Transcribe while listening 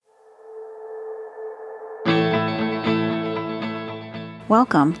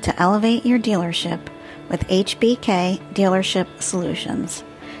Welcome to Elevate Your Dealership with HBK Dealership Solutions.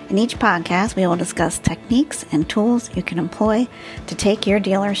 In each podcast, we will discuss techniques and tools you can employ to take your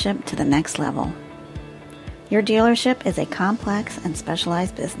dealership to the next level. Your dealership is a complex and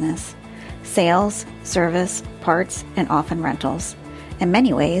specialized business. Sales, service, parts, and often rentals. In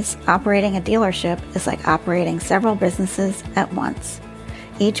many ways, operating a dealership is like operating several businesses at once,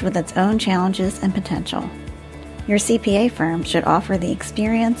 each with its own challenges and potential. Your CPA firm should offer the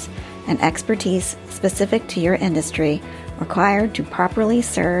experience and expertise specific to your industry required to properly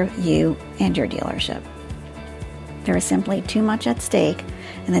serve you and your dealership. There is simply too much at stake,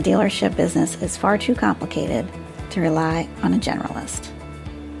 and the dealership business is far too complicated to rely on a generalist.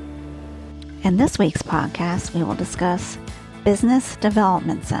 In this week's podcast, we will discuss business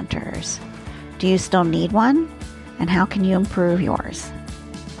development centers. Do you still need one? And how can you improve yours?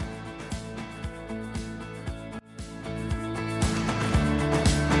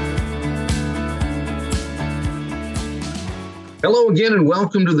 Hello again, and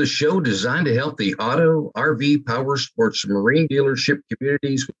welcome to the show designed to help the auto, RV, power sports, and marine dealership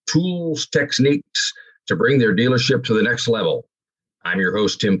communities with tools, techniques to bring their dealership to the next level. I'm your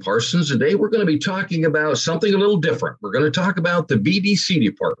host, Tim Parsons. Today, we're going to be talking about something a little different. We're going to talk about the BDC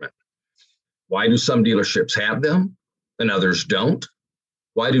department. Why do some dealerships have them and others don't?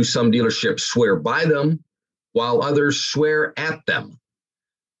 Why do some dealerships swear by them while others swear at them?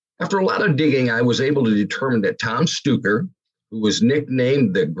 After a lot of digging, I was able to determine that Tom Stuker, who was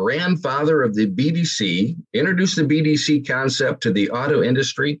nicknamed the grandfather of the BDC, introduced the BDC concept to the auto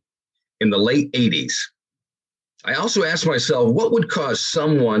industry in the late 80s. I also asked myself, what would cause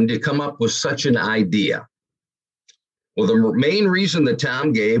someone to come up with such an idea? Well, the main reason that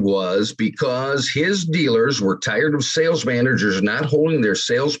Tom gave was because his dealers were tired of sales managers not holding their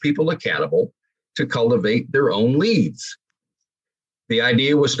salespeople accountable to cultivate their own leads. The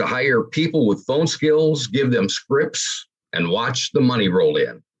idea was to hire people with phone skills, give them scripts, and watch the money roll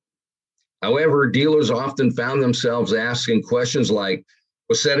in. However, dealers often found themselves asking questions like,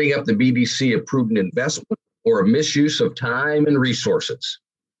 was setting up the BDC a prudent investment or a misuse of time and resources?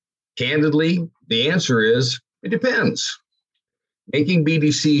 Candidly, the answer is, it depends. Making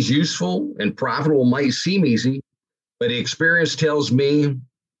BDCs useful and profitable might seem easy, but experience tells me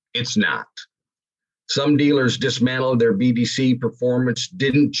it's not. Some dealers dismantled their BDC performance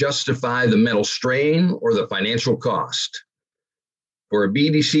didn't justify the mental strain or the financial cost. For a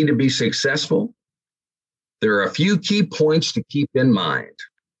BDC to be successful, there are a few key points to keep in mind.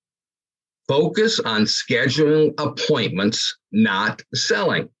 Focus on scheduling appointments, not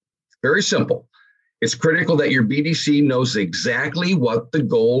selling. Very simple. It's critical that your BDC knows exactly what the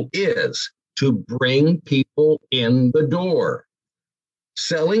goal is, to bring people in the door.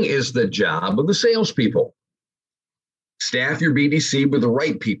 Selling is the job of the salespeople. Staff your BDC with the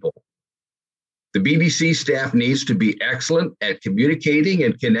right people. The BDC staff needs to be excellent at communicating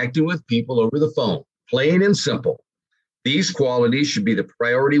and connecting with people over the phone, plain and simple. These qualities should be the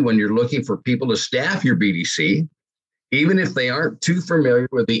priority when you're looking for people to staff your BDC, even if they aren't too familiar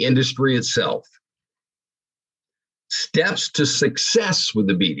with the industry itself. Steps to success with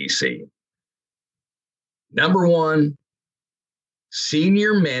the BDC. Number one,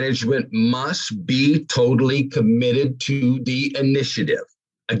 senior management must be totally committed to the initiative.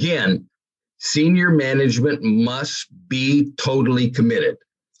 Again, senior management must be totally committed.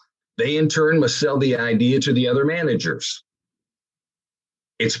 They, in turn, must sell the idea to the other managers.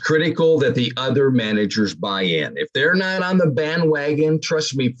 It's critical that the other managers buy in. If they're not on the bandwagon,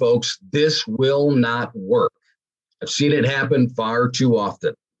 trust me, folks, this will not work. I've seen it happen far too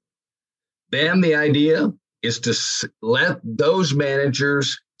often. Then the idea is to let those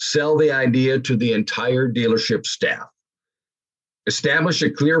managers sell the idea to the entire dealership staff. Establish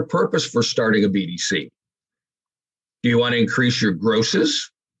a clear purpose for starting a BDC. Do you want to increase your grosses,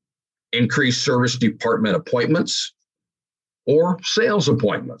 increase service department appointments, or sales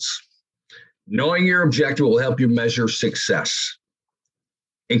appointments? Knowing your objective will help you measure success.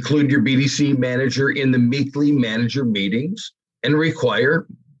 Include your BDC manager in the weekly manager meetings and require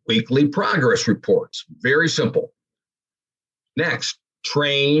weekly progress reports. Very simple. Next,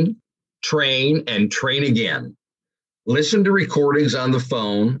 train, and train again. Listen to recordings on the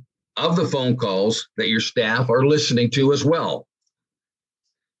phone of the phone calls that your staff are listening to as well.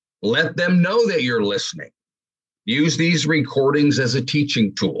 Let them know that you're listening. Use these recordings as a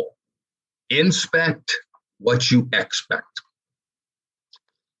teaching tool. Inspect what you expect.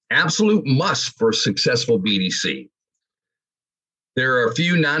 Absolute must for a successful BDC. There are a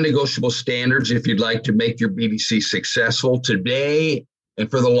few non-negotiable standards if you'd like to make your BDC successful today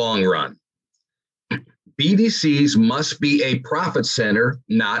and for the long run. BDCs must be a profit center,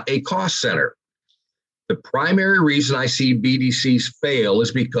 not a cost center. The primary reason I see BDCs fail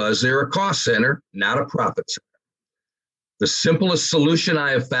is because they're a cost center, not a profit center. The simplest solution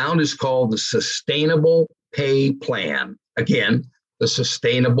I have found is called the Sustainable Pay Plan. Again, the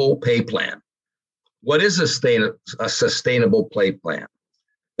Sustainable Pay Plan. What is a sustainable pay plan?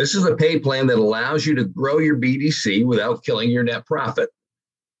 This is a pay plan that allows you to grow your BDC without killing your net profit.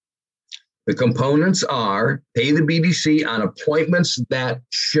 The components are pay the BDC on appointments that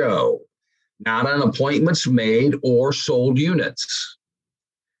show, not on appointments made or sold units.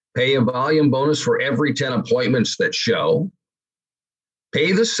 Pay a volume bonus for every 10 appointments that show.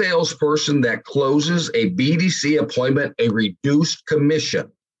 Pay the salesperson that closes a BDC appointment a reduced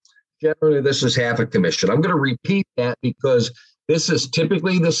commission. Generally, this is half a commission. I'm going to repeat that because this is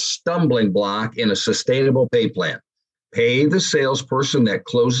typically the stumbling block in a sustainable pay plan. Pay the salesperson that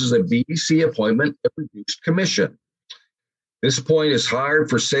closes a BDC appointment a reduced commission. This point is hard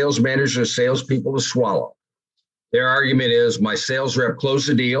for sales managers or salespeople to swallow. Their argument is, my sales rep closed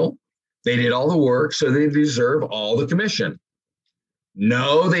the deal, they did all the work, so they deserve all the commission.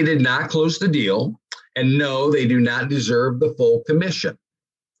 No, they did not close the deal, and no, they do not deserve the full commission.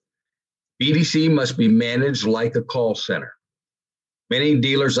 BDC must be managed like a call center. Many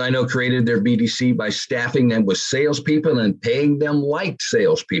dealers I know created their BDC by staffing them with salespeople and paying them like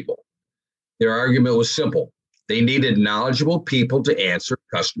salespeople. Their argument was simple. They needed knowledgeable people to answer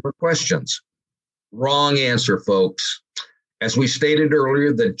customer questions. Wrong answer, folks. As we stated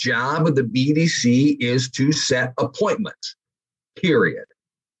earlier, the job of the BDC is to set appointments, period.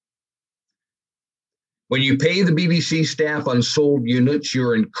 When you pay the BDC staff on sold units,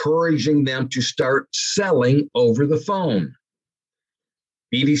 you're encouraging them to start selling over the phone.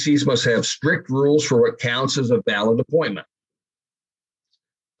 BDCs must have strict rules for what counts as a valid appointment.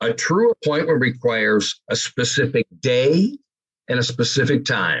 A true appointment requires a specific day and a specific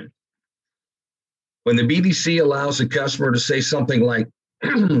time. When the BDC allows the customer to say something like,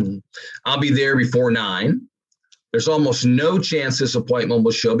 I'll be there before 9, there's almost no chance this appointment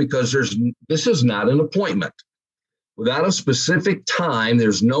will show because this is not an appointment. Without a specific time,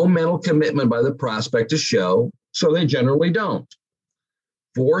 there's no mental commitment by the prospect to show, so they generally don't.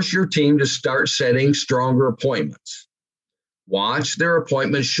 Force your team to start setting stronger appointments. Watch their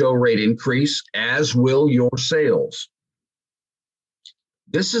appointment show rate increase, as will your sales.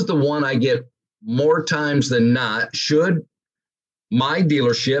 This is the one I get more times than not. Should my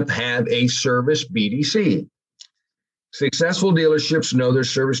dealership have a service BDC? Successful dealerships know their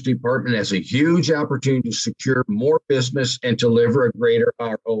service department has a huge opportunity to secure more business and deliver a greater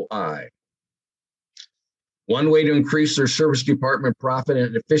ROI. One way to increase their service department profit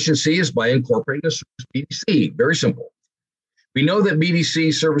and efficiency is by incorporating a service BDC. Very simple. We know that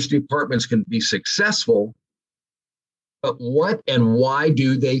BDC service departments can be successful, but what and why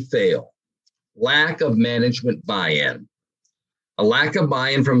do they fail? Lack of management buy-in. A lack of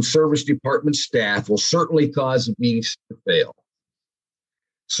buy-in from service department staff will certainly cause a BDC to fail.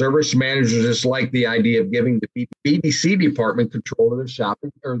 Service managers dislike the idea of giving the BDC department control of their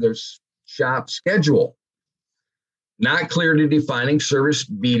shopping or their shop schedule. Not clear to defining service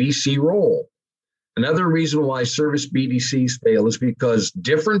BDC role. Another reason why service BDCs fail is because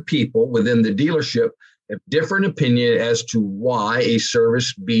different people within the dealership have different opinion as to why a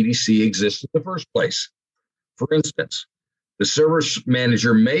service BDC exists in the first place. For instance, the service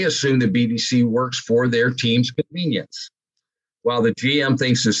manager may assume the BDC works for their team's convenience, while the GM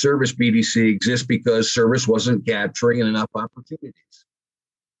thinks the service BDC exists because service wasn't capturing enough opportunities.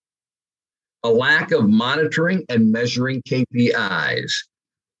 A lack of monitoring and measuring KPIs.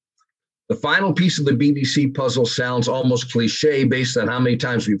 The final piece of the BDC puzzle sounds almost cliche based on how many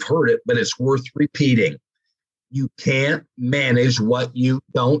times we've heard it, but it's worth repeating. You can't manage what you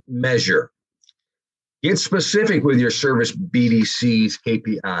don't measure. Get specific with your service BDC's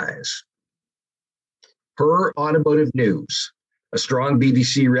KPIs. Per Automotive News, a strong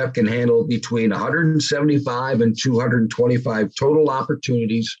BDC rep can handle between 175 and 225 total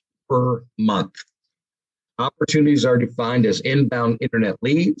opportunities per month. Opportunities are defined as inbound internet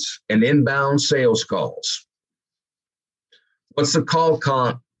leads and inbound sales calls. What's the call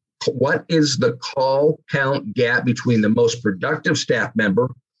count? What is the call count gap between the most productive staff member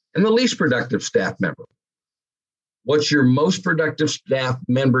and the least productive staff member? What's your most productive staff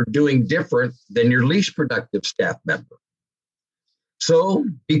member doing different than your least productive staff member? So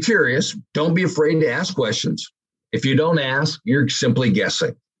be curious. Don't be afraid to ask questions. If you don't ask, you're simply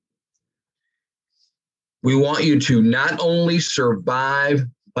guessing. We want you to not only survive,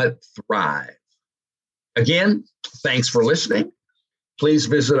 but thrive. Again, thanks for listening. Please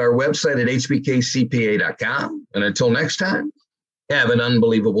visit our website at hbkcpa.com. And until next time, have an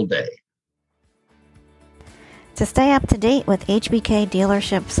unbelievable day. To stay up to date with HBK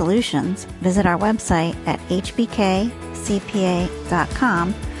Dealership Solutions, visit our website at hbkcpa.com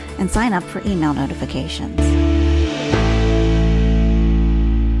and sign up for email notifications.